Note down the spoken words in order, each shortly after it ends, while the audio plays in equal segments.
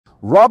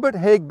Robert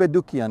Haig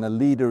Bedoukian, a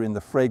leader in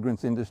the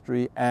fragrance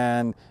industry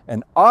and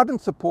an ardent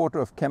supporter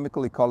of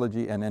chemical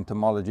ecology and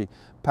entomology,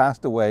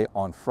 passed away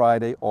on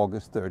Friday,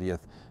 August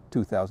 30th,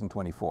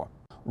 2024.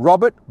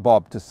 Robert,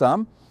 Bob to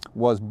some,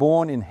 was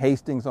born in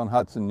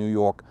Hastings-on-Hudson, New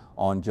York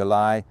on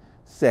July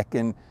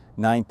 2nd,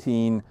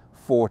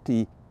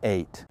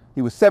 1948.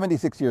 He was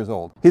 76 years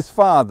old. His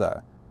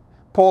father,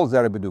 Paul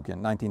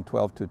Bedoukian,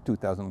 1912 to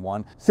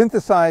 2001,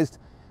 synthesized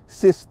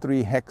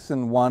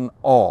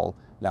cis-3-hexane-1-all,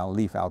 now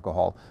leaf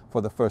alcohol, for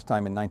the first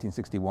time in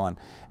 1961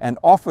 and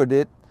offered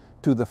it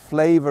to the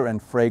flavor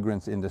and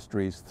fragrance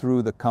industries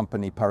through the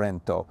company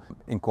Parento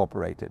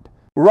Incorporated.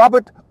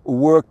 Robert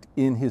worked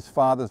in his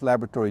father's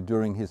laboratory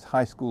during his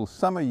high school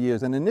summer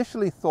years and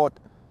initially thought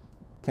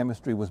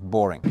chemistry was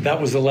boring. That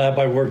was the lab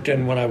I worked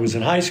in when I was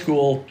in high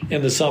school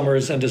in the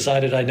summers, and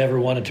decided I never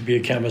wanted to be a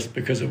chemist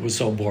because it was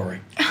so boring.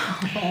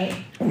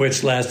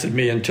 Which lasted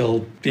me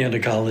until the end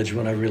of college,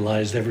 when I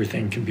realized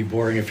everything can be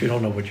boring if you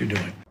don't know what you're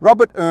doing.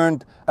 Robert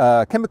earned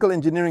a chemical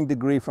engineering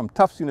degree from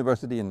Tufts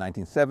University in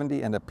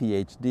 1970 and a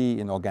PhD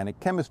in organic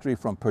chemistry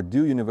from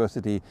Purdue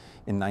University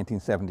in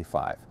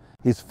 1975.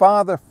 His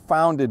father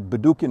founded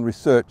Bedoukian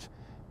Research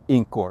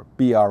Inc., or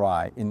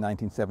BRI, in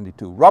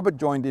 1972. Robert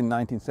joined in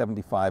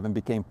 1975 and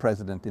became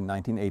president in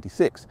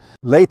 1986.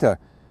 Later,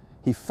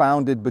 he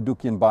founded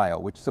Bedoukian Bio,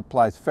 which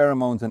supplies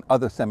pheromones and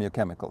other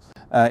semiochemicals.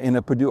 In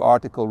a Purdue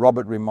article,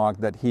 Robert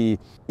remarked that he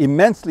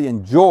immensely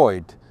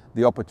enjoyed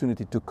the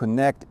opportunity to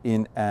connect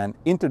in an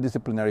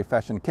interdisciplinary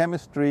fashion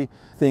chemistry,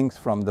 things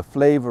from the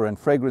flavor and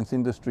fragrance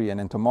industry and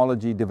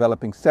entomology,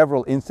 developing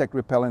several insect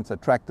repellents,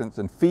 attractants,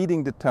 and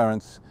feeding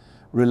deterrents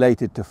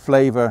related to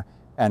flavor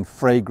and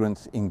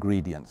fragrance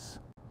ingredients.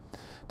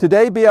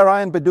 Today,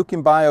 BRI and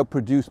Bedoukian Bio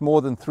produce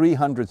more than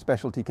 300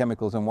 specialty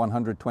chemicals and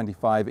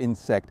 125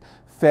 insect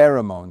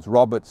pheromones.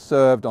 Robert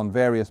served on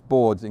various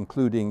boards,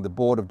 including the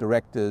board of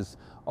directors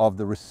of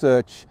the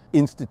Research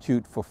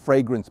Institute for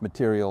Fragrance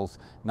Materials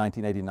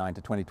 1989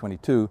 to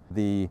 2022,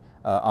 the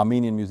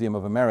Armenian Museum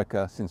of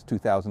America since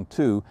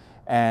 2002,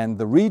 and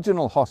the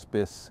Regional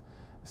Hospice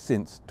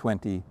since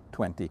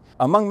 2020.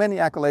 Among many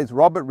accolades,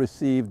 Robert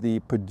received the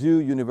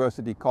Purdue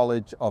University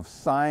College of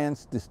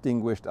Science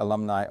Distinguished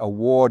Alumni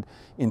Award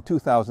in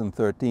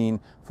 2013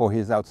 for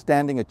his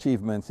outstanding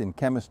achievements in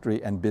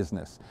chemistry and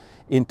business.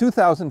 In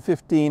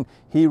 2015,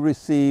 he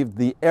received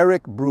the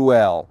Eric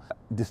Bruel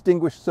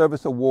Distinguished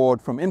Service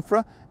Award from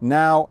INFRA,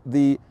 now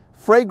the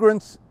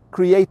Fragrance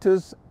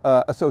Creators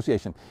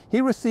Association. He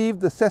received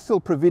the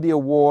Cecil Previdi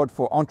Award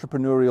for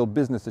Entrepreneurial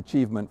Business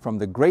Achievement from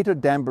the Greater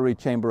Danbury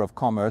Chamber of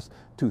Commerce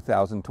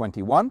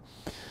 2021,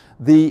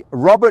 the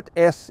Robert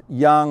S.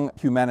 Young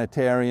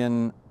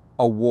Humanitarian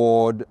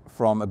Award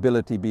from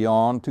Ability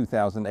Beyond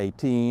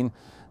 2018,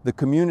 the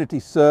Community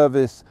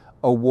Service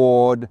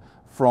Award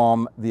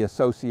from the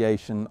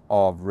Association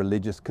of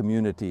Religious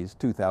Communities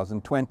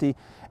 2020,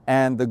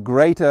 and the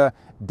Greater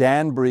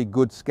Danbury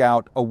Good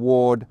Scout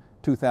Award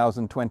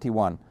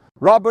 2021.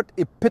 Robert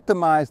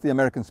epitomized the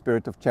American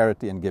spirit of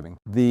charity and giving.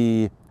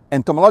 The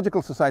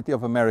Entomological Society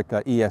of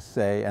America,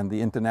 ESA, and the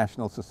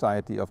International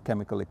Society of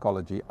Chemical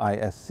Ecology,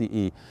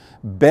 ISCE,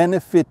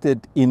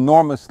 benefited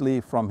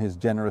enormously from his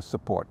generous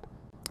support.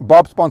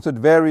 Bob sponsored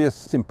various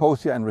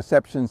symposia and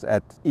receptions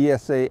at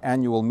ESA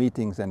annual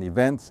meetings and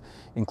events,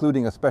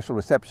 including a special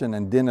reception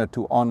and dinner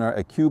to honor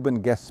a Cuban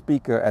guest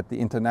speaker at the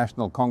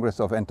International Congress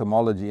of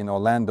Entomology in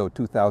Orlando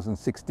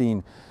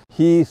 2016.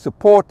 He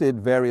supported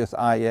various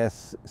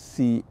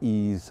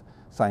ISCE's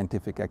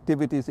scientific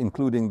activities,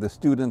 including the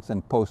Students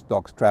and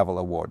Postdocs Travel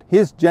Award.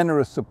 His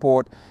generous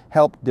support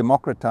helped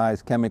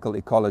democratize chemical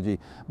ecology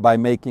by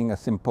making a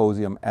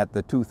symposium at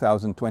the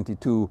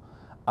 2022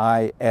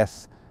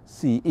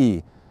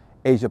 ISCE,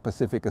 Asia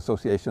Pacific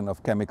Association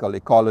of Chemical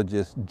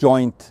Ecologists,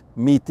 joint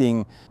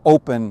meeting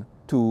open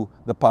to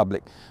the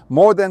public.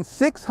 More than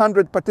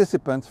 600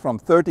 participants from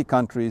 30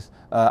 countries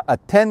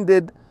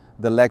attended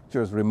the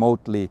lectures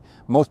remotely,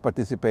 most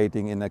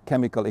participating in a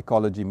chemical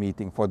ecology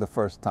meeting for the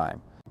first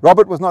time.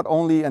 Robert was not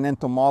only an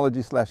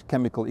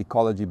entomology/chemical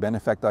ecology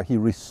benefactor, he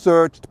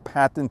researched,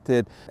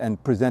 patented,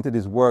 and presented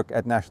his work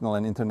at national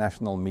and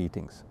international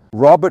meetings.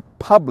 Robert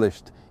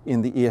published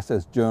in the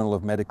ESS Journal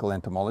of Medical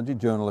Entomology,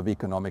 Journal of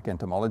Economic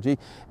Entomology,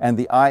 and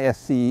the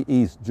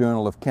ISCE's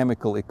Journal of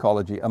Chemical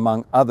Ecology,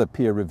 among other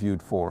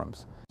peer-reviewed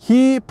forums.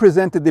 He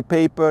presented the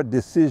paper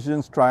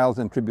Decisions, Trials,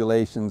 and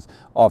Tribulations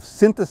of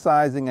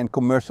Synthesizing and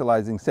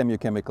Commercializing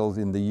Semiochemicals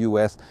in the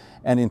US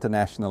and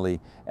internationally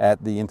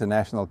at the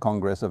International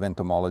Congress of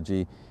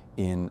Entomology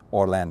in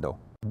Orlando.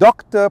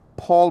 Dr.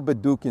 Paul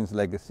Bedoukian's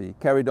legacy,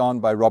 carried on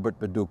by Robert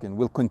Bedoukian,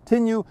 will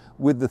continue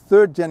with the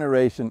third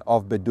generation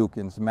of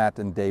Bedoukians, Matt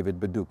and David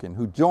Bedoukian,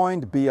 who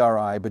joined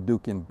BRI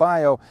Bedoukian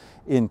Bio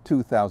in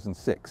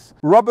 2006.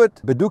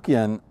 Robert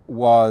Bedoukian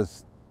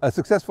was a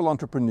successful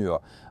entrepreneur,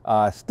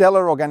 a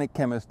stellar organic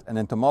chemist, an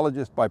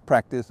entomologist by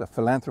practice, a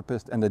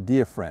philanthropist, and a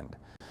dear friend.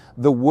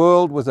 The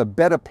world was a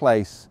better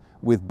place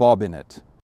with Bob in it.